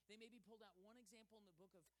Acts. They maybe pulled out one example in the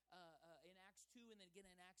book of in Acts 2 and then again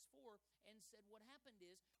in Acts 4 and said what happened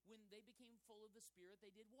is when they became full of the Spirit,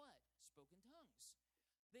 they did what? Spoke in tongues.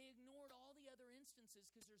 They ignored all the other instances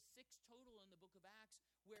because there's 6 total in the book of Acts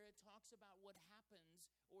where it talks about what happens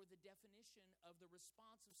or the definition of the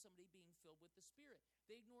response of somebody being filled with the Spirit.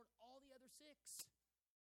 They ignored all the other 6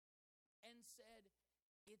 and said,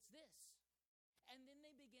 it's this. And then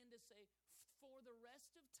they began to say, for the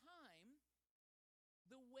rest of time,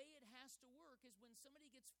 the way it has to work is when somebody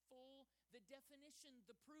gets full, the definition,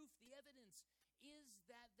 the proof, the evidence is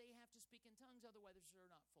that they have to speak in tongues, otherwise they're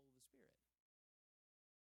not full of the Spirit.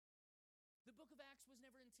 The book of Acts was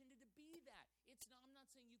never intended to be that. It's not, I'm not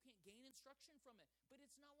saying you can't gain instruction from it, but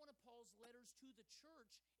it's not one of Paul's letters to the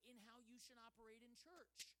church in how you should operate in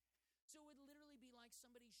church. So it would literally be like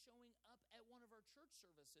somebody showing up at one of our church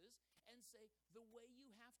services and say, the way you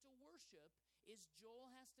have to worship is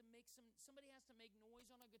somebody has to make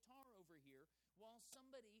noise on a guitar over here while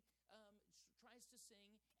somebody tries to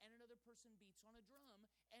sing and another person beats on a drum,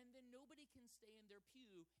 and then nobody can stay in their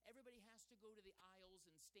pew. Everybody has to go to the aisles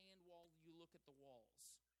and stand while you look at the walls.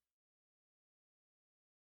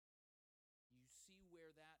 You see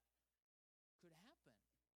where that could happen.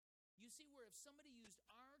 You see where if somebody used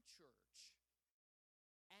our church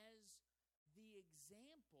as the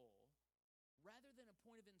example rather than a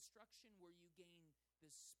point of instruction where you gain the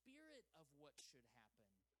spirit of what should happen,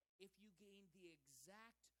 if you gain the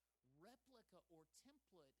exact replica or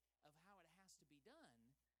template of how it has to be done,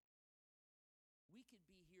 we could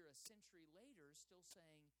be here a century later still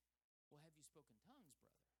saying, well, have you spoken tongues,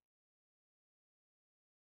 brother?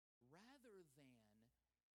 Rather than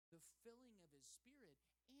the filling of his Spirit.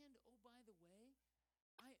 And, oh, by the way,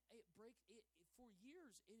 for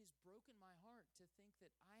years it has broken my heart to think that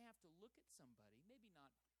I have to look at somebody, maybe not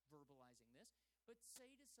verbalizing this, but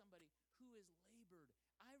say to somebody who is labored.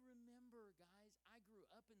 I remember, guys, I grew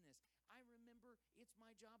up in this. I remember it's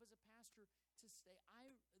my job as a pastor to stay.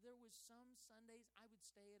 There was some Sundays I would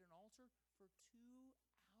stay at an altar for 2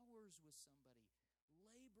 hours with somebody,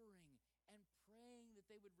 laboring and praying that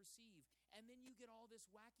they would receive. And then you get all this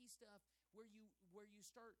wacky stuff where you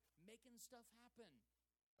start making stuff happen.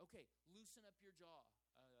 Okay, loosen up your jaw.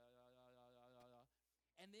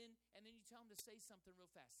 And then you tell them to say something real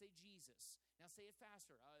fast. Say Jesus. Now say it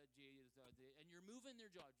faster. Jesus, and you're moving their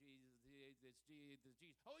jaw. Jesus, Jesus.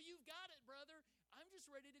 Oh, you've got it, brother. I'm just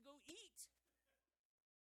ready to go eat.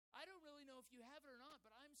 I don't really know if you have it or not,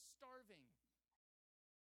 but I'm starving.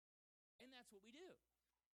 And that's what we do.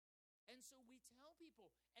 And so we tell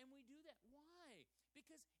people, and we do that. Why?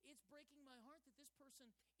 Because it's breaking my heart that this person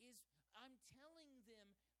I'm telling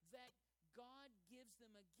them that God gives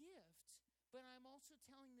them a gift, but I'm also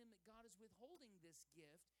telling them that God is withholding this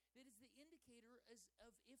gift that is the indicator of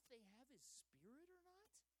if they have his Spirit or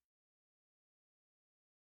not.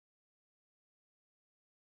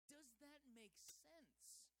 Does that make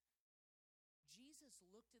sense? Jesus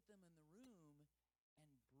looked at them in the room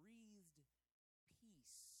and breathed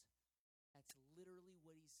peace That's literally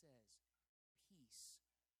what he says. Peace.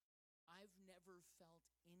 I've never felt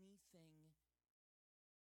anything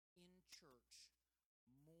in church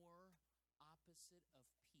more opposite of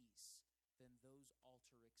peace than those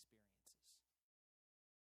altar experiences.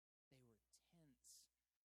 They were tense.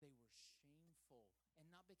 They were shameful. And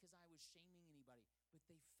not because I was shaming anybody, but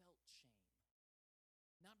they felt shame.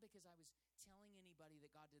 Not because I was telling anybody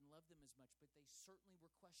that God didn't love them as much, but they certainly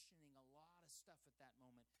were questioning a lot of stuff at that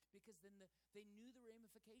moment, because then they knew the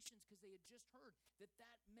ramifications, because they had just heard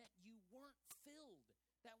that meant you weren't filled.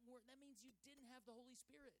 That means you didn't have the Holy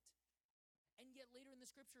Spirit. And yet later in the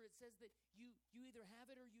scripture it says that you either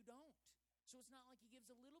have it or you don't. So it's not like he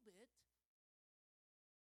gives a little bit.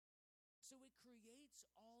 So it creates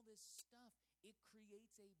all this stuff. It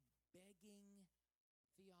creates a begging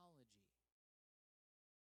theology.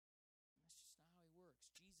 That's just not how he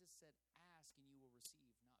works. Jesus said, ask and you will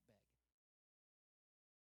receive, not beg.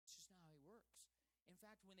 It's just not how he works. In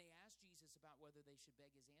fact, when they asked Jesus about whether they should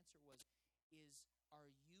beg, his answer was, are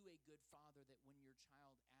you a good father that when your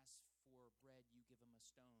child asks for bread, you give him a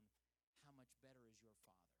stone? How much better is your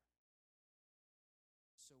father?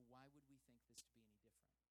 So why would we think this to be any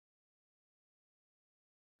different?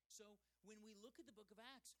 So when we look at the book of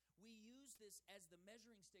Acts, we use this as the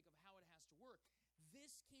measuring stick of how it has to work.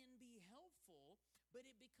 This can be helpful, but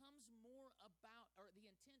it becomes more about, or the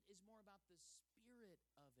intent is more about the spirit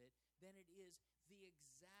of it than it is the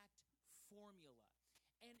exact formula.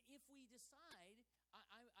 And if we decide,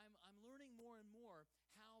 I'm learning more and more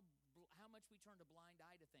how much we turn a blind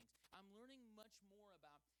eye to things. I'm learning much more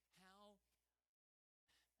about how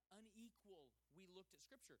unequal we looked at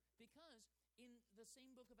Scripture. Because in the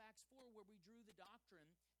same book of Acts 4, where we drew the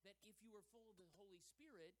doctrine that if you were full of the Holy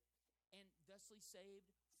Spirit and thusly saved,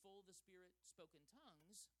 full of the Spirit, spoke in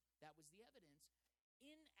tongues, that was the evidence.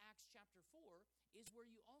 In Acts chapter 4 is where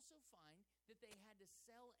you also find that they had to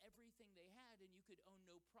sell everything they had, and you could own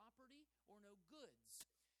no property or no goods.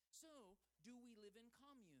 So, do we live in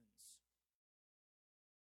communes?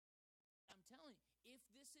 I'm telling you, if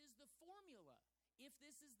this is the formula, if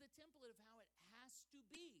this is the template of how it has to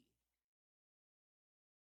be,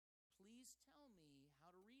 please tell me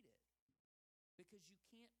how to read it. Because you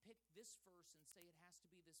can't pick this verse and say it has to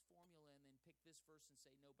be this formula, and then pick this verse and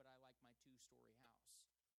say, no, but I like my 2-story house.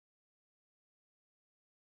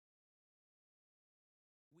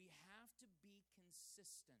 We have to be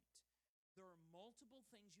consistent. There are multiple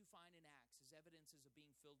things you find in Acts as evidences of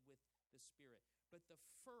being filled with the Spirit. But the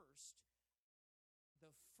first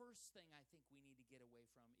thing I think we need to get away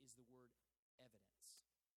from is the word evidence.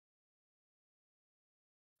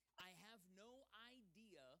 I have no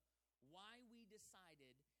idea why we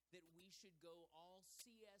decided that we should go all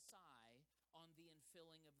CSI on the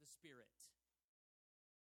infilling of the Spirit.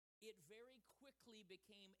 It very quickly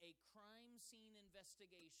became a crime scene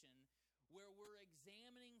investigation where we're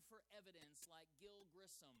examining for evidence like Gil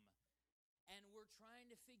Grissom. And we're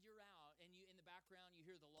trying to figure out, and in the background you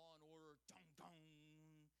hear the Law and Order, dong, dong,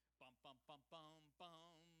 bum, bum, bum, bum,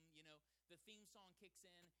 bum. The theme song kicks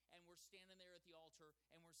in, and we're standing there at the altar,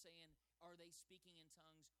 and we're saying, are they speaking in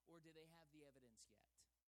tongues, or do they have the evidence yet?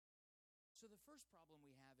 So the first problem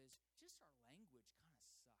we have is just our language kind of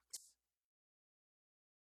sucks.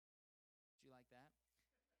 Do you like that?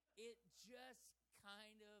 It just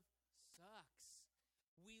kind of sucks.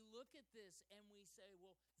 We look at this and we say,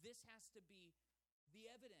 well, this has to be the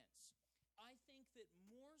evidence. I think that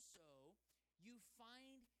more so, you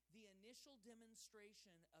find the initial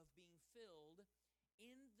demonstration of being filled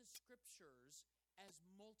in the Scriptures as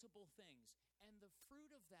multiple things. And the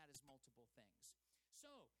fruit of that is multiple things.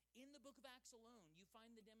 So, in the book of Acts alone, you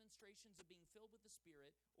find the demonstrations of being filled with the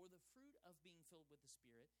Spirit, or the fruit of being filled with the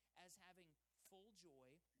Spirit, as having full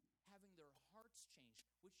joy, having their hearts changed.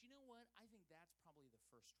 Which, you know what? I think that's probably the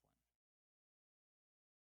first one.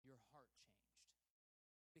 Your heart changed.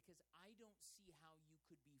 Because I don't see how you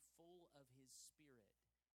could be full of His Spirit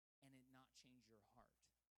and it not change your heart.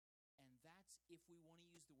 And that's, if we want to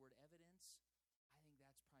use the word evidence, I think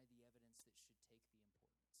that's probably the evidence that should take the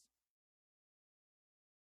importance.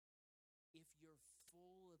 If you're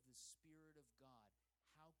full of the Spirit of God,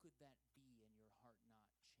 how could that be and your heart not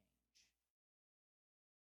change?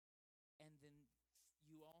 And then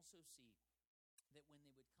you also see that when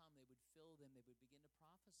they would come, they would fill them, they would begin to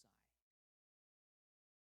prophesy.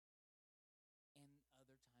 And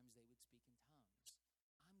other times they would speak in tongues.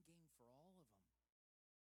 I'm game for all of them.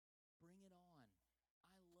 Bring it on.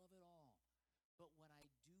 I love it all. But what I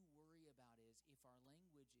do worry about is if our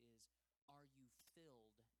language is, are you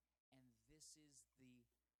filled? And this is the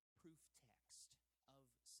proof text of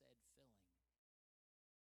said filling.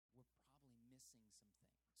 We're probably missing some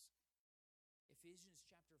things. Ephesians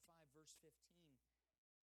chapter 5, verse 15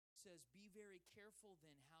 says, "Be very careful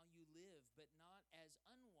then how you live, but not as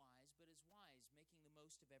unwise, but as wise, making the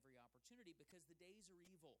most of every opportunity, because the days are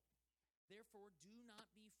evil. Therefore, do not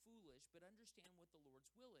be foolish, but understand what the Lord's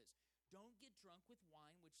will is. Don't get drunk with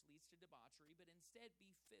wine, which leads to debauchery, but instead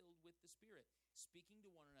be filled with the Spirit, speaking to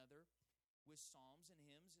one another with psalms and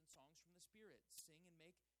hymns and songs from the Spirit. Sing and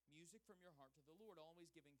make music from your heart to the Lord, always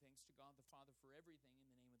giving thanks to God the Father for everything in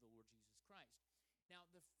the name of the Lord Jesus Christ." Now,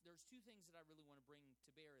 there's two things that I really want to bring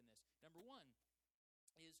to bear in this. Number one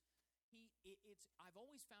is I've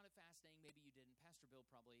always found it fascinating. Maybe you didn't. Pastor Bill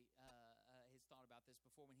probably has thought about this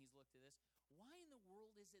before when he's looked at this. Why in the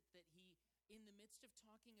world is it that he, in the midst of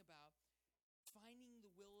talking about finding the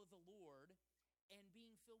will of the Lord and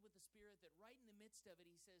being filled with the Spirit, that right in the midst of it,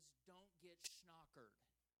 he says, don't get schnockered?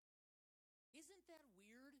 Isn't that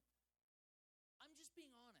weird? I'm just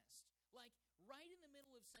being honest. Like, right in the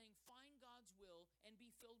middle of saying, find God's will and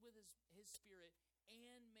be filled with his Spirit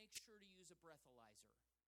and make sure to use a breathalyzer.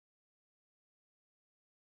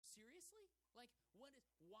 Seriously? Like,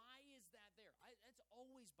 why is that there? That's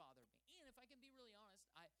always bothered me. And if I can be really honest,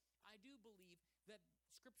 I do believe that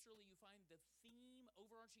scripturally you find the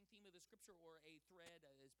overarching theme of the scripture, or a thread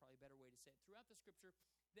is probably a better way to say it, throughout the scripture,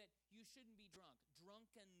 that you shouldn't be drunk.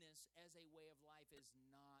 Drunkenness as a way of life is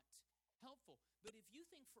not helpful. But if you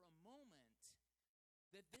think for a moment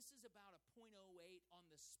that this is about a 0.08 on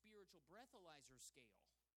the spiritual breathalyzer scale,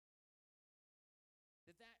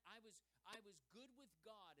 that I was good with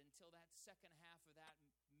God until that second half of that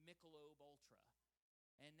Michelob Ultra,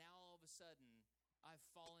 and now all of a sudden I've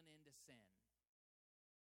fallen into sin.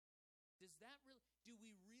 Do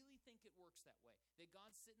we really think it works that way? That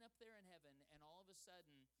God's sitting up there in heaven, and all of a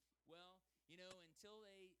sudden, well,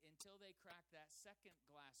 until they cracked that second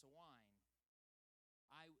glass of wine,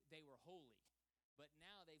 they were holy, but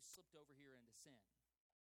now they've slipped over here into sin.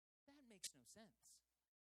 That makes no sense.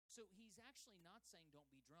 So he's actually not saying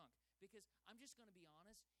don't be drunk, because I'm just going to be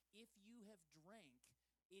honest, if you have drank,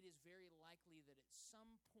 it is very likely that at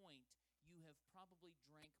some point you have probably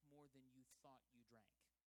drank more than you thought you drank.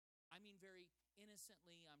 I mean, very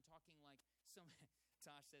innocently, I'm talking like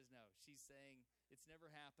Tosh says no. She's saying it's never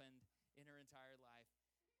happened in her entire life.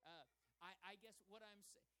 I guess what I'm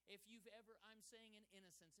saying in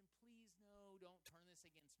innocence, and please no, don't turn this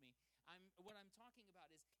against me. What I'm talking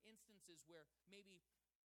about is instances where maybe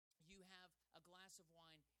you have a glass of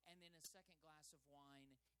wine and then a second glass of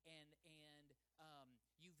wine, and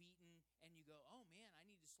you've eaten and you go, oh man, I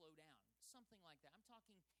need to slow down. Something like that. I'm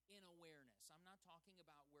talking in awareness. I'm not talking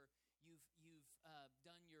about where you've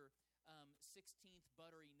done your 16th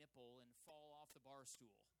buttery nipple and fall off the bar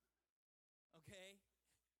stool. Okay?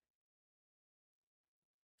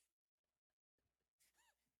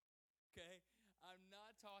 Okay? I'm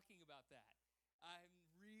not talking about that. I'm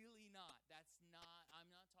really not. I'm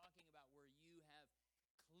not talking about where you have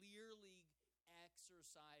clearly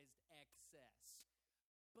exercised excess.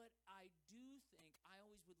 But I do think, I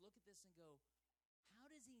always would look at this and go, how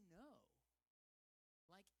does he know?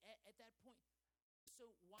 Like, at that point.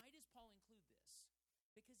 So why does Paul include this?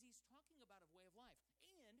 Because he's talking about a way of life.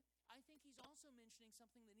 And I think he's also mentioning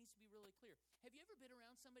something that needs to be really clear. Have you ever been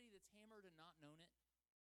around somebody that's hammered and not known it?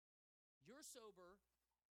 You're sober,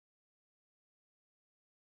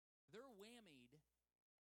 they're whammied,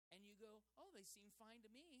 and you go, oh, they seem fine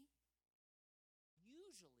to me.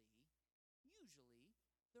 Usually,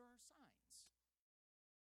 there are signs.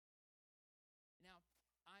 Now,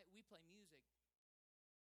 we play music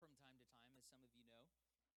from time to time, as some of you know,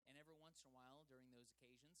 and every once in a while during those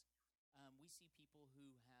occasions, we see people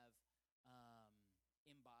who have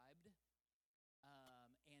imbibed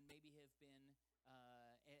and maybe have been,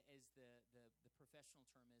 as the professional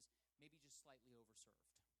term is, maybe just slightly overserved.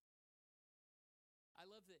 I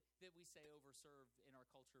love that we say overserved in our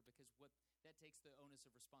culture, because that takes the onus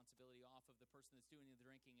of responsibility off of the person that's doing the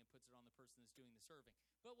drinking and puts it on the person that's doing the serving.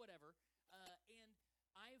 But whatever. And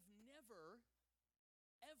I've never,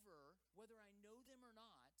 ever, whether I know them or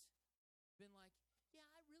not, been like, yeah,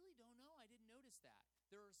 I really don't know. I didn't notice that.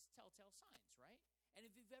 There are telltale signs, right? And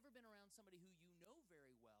if you've ever been around somebody who you know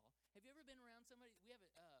very well, have you ever been around somebody? I think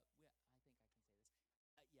I can say this.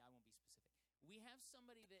 I won't be specific. We have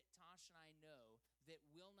somebody that Tosh and I know that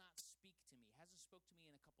will not speak to me, hasn't spoke to me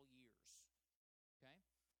in a couple years, okay?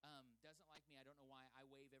 Doesn't like me. I don't know why. I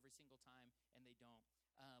wave every single time, and they don't.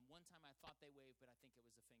 One time I thought they waved, but I think it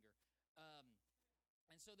was a finger.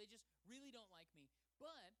 And so they just really don't like me.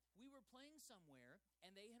 But we were playing somewhere,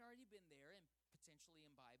 and they had already been there and potentially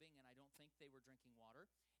imbibing, and I don't think they were drinking water.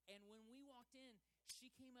 And when we walked in, she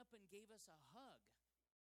came up and gave us a hug.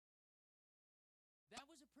 That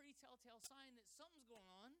was a pretty pretty telltale sign that something's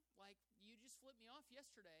going on. Like, you just flipped me off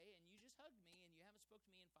yesterday, and you just hugged me, and you haven't spoke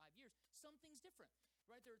to me in 5 years. Something's different,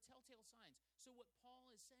 right? There are telltale signs. So what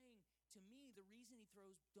Paul is saying to me, the reason he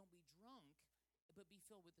throws, don't be drunk, but be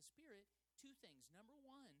filled with the Spirit, two things. Number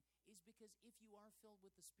one is because if you are filled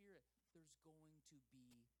with the Spirit, there's going to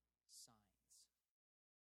be signs.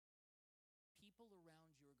 People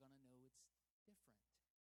around you are going to know it's different.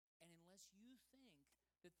 And unless you think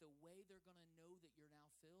that the way they're going to know that you're now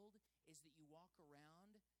filled is that you walk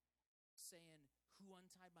around saying, who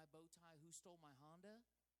untied my bow tie, who stole my Honda?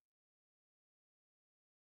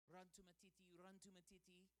 Run to matiti, run to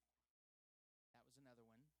matiti. That was another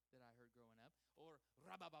one that I heard growing up. Or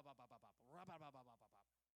rabababababab, rabababababab.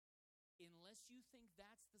 Unless you think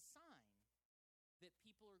that's the sign that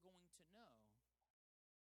people are going to know,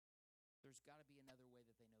 there's got to be another way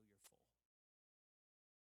that they know you're full.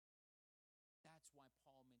 That's why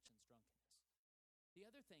Paul mentions drunkenness. The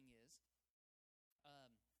other thing is,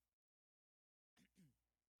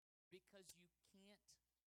 because you can't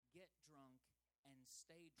get drunk and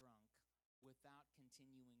stay drunk without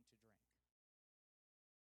continuing to drink.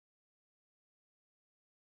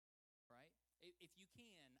 Right? If you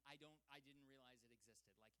can, I didn't realize it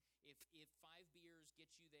existed. Like, if 5 beers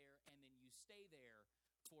get you there and then you stay there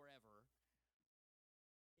forever,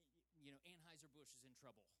 Anheuser-Busch is in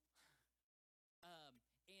trouble.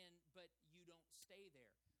 But you don't stay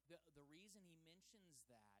there. The reason he mentions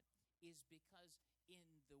that is because in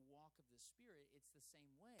the walk of the Spirit, it's the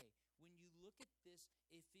same way. When you look at this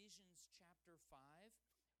Ephesians chapter 5,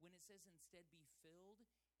 when it says instead be filled,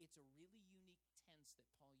 it's a really unique tense that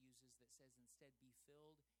Paul uses that says instead be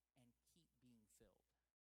filled and keep being filled.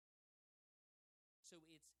 So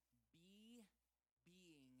it's be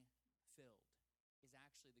being filled is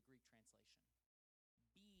actually the Greek translation.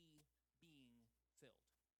 Be being filled.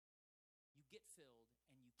 You get filled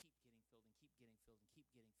and you keep getting filled and keep getting filled and keep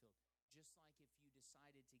getting filled. Just like if you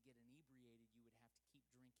decided to get inebriated, you would have to keep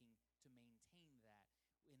drinking to maintain that.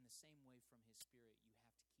 In the same way from his Spirit, you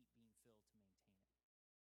have to keep being filled to maintain it.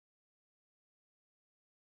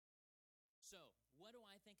 So, what do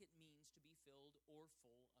I think it means to be filled or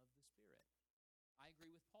full of the Spirit? I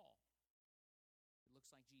agree with Paul. It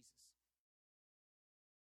looks like Jesus.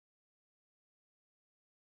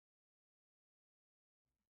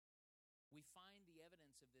 We find the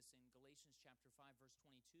evidence of this in Galatians chapter 5, verse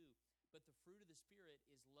 22. But the fruit of the Spirit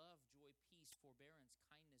is love, joy, peace, forbearance,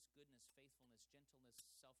 kindness, goodness, faithfulness, gentleness,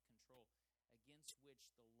 self-control, against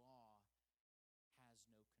which the law has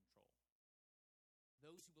no control.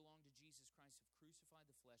 Those who belong to Jesus Christ have crucified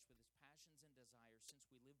the flesh with its passions and desires. Since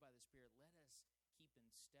we live by the Spirit, let us keep in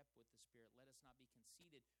step with the Spirit. Let us not be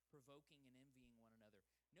conceited, provoking and envying one another.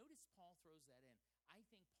 Notice Paul throws that in. I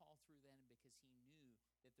think Paul threw that in because he knew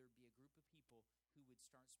that there'd be a group of people who would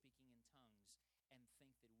start speaking in tongues and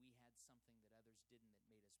think that we had something that others didn't that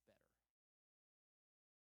made us better.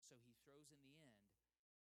 So he throws in the end,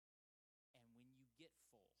 and when you get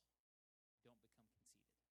full, don't become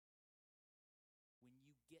conceited. When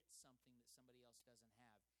you get something that somebody else doesn't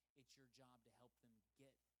have, it's your job to help them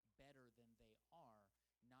get better than they are,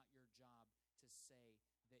 not your job to say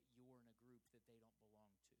that you're in a group that they don't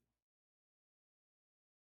belong to.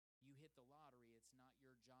 You hit the lottery, it's not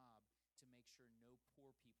your job to make sure no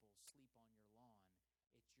poor people sleep on your lawn.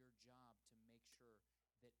 It's your job to make sure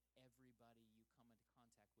that everybody you come into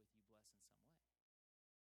contact with, you bless in some way.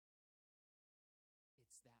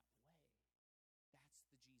 It's that way. That's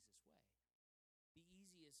the Jesus way. The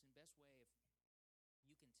easiest and best way, if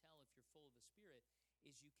you can tell if you're full of the Spirit,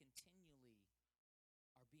 is you continually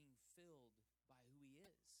are being filled by who He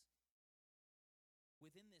is.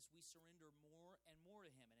 Within this, we surrender more and more to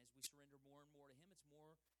Him. And as we surrender more and more to Him, it's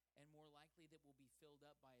more and more likely that we'll be filled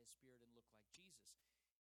up by His Spirit and look like Jesus.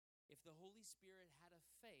 If the Holy Spirit had a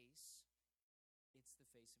face, it's the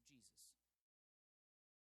face of Jesus.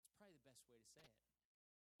 It's probably the best way to say it.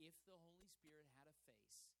 If the Holy Spirit had a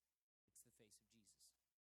face, it's the face of Jesus.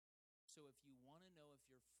 So if you want to know if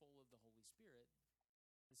you're full of the Holy Spirit,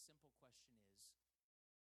 the simple question is,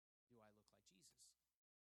 do I look like Jesus?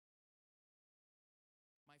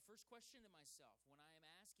 My first question to myself when I am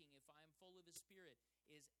asking if I am full of the Spirit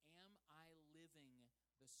is, am I living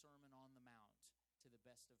the Sermon on the Mount to the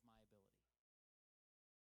best of my ability?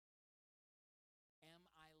 Am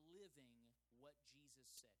I living what Jesus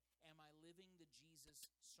said? Am I living the Jesus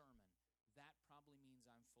sermon? That probably means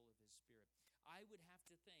I'm full of His Spirit. I would have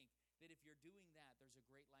to think that if you're doing that, there's a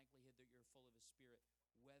great likelihood that you're full of His Spirit,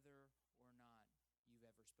 whether or not you've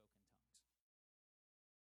ever spoken tongues.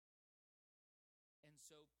 And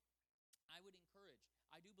so I would encourage,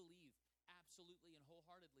 I do believe absolutely and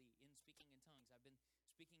wholeheartedly in speaking in tongues. I've been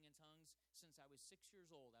speaking in tongues since I was 6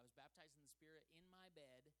 years old. I was baptized in the Spirit in my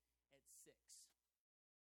bed at 6.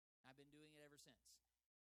 I've been doing it ever since.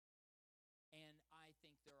 And I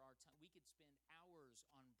think we could spend hours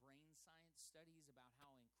on brain science studies about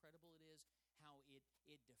how incredible it is, how it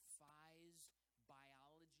defies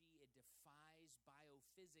biology, it defies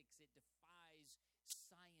biophysics, it defies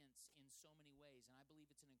science in so many ways. And I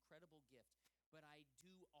believe it's an incredible gift. But I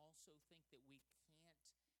do also think that we can't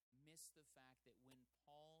miss the fact that when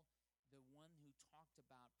Paul, the one who talked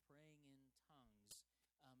about praying in tongues,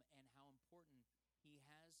 and how important, he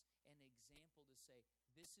has an example to say,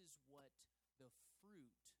 this is what the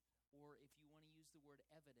fruit, or if you want to use the word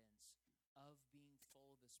evidence, of being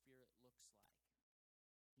full of the Spirit looks like.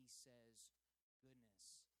 He says,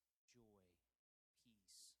 goodness, joy,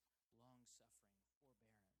 peace, long-suffering,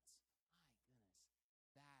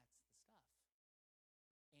 forbearance. My goodness, that's the stuff.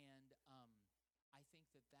 And I think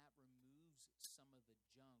that removes some of the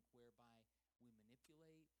junk whereby we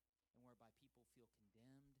manipulate, and whereby people feel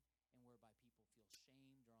condemned, and whereby people feel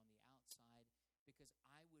shamed or on the outside, because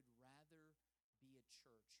I would rather be a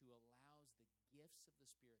church who allows the gifts of the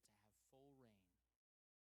Spirit to have full reign.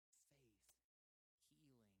 Faith,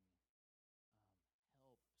 healing,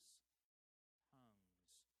 helps, tongues,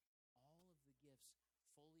 all of the gifts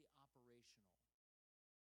fully operational,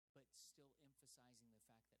 but still emphasizing the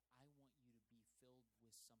fact that I want you to be filled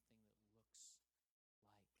with something that looks like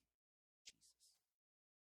Jesus.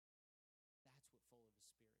 That's what full of the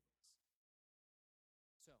Spirit is.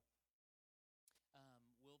 So,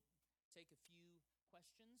 we'll take a few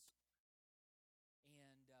questions,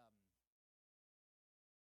 and that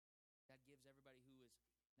gives everybody who is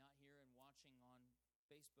not here and watching on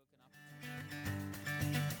Facebook an opportunity.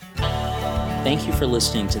 Thank you for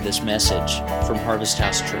listening to this message from Harvest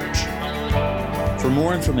House Church. For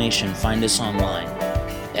more information, find us online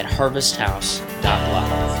at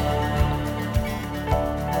harvesthouse.live.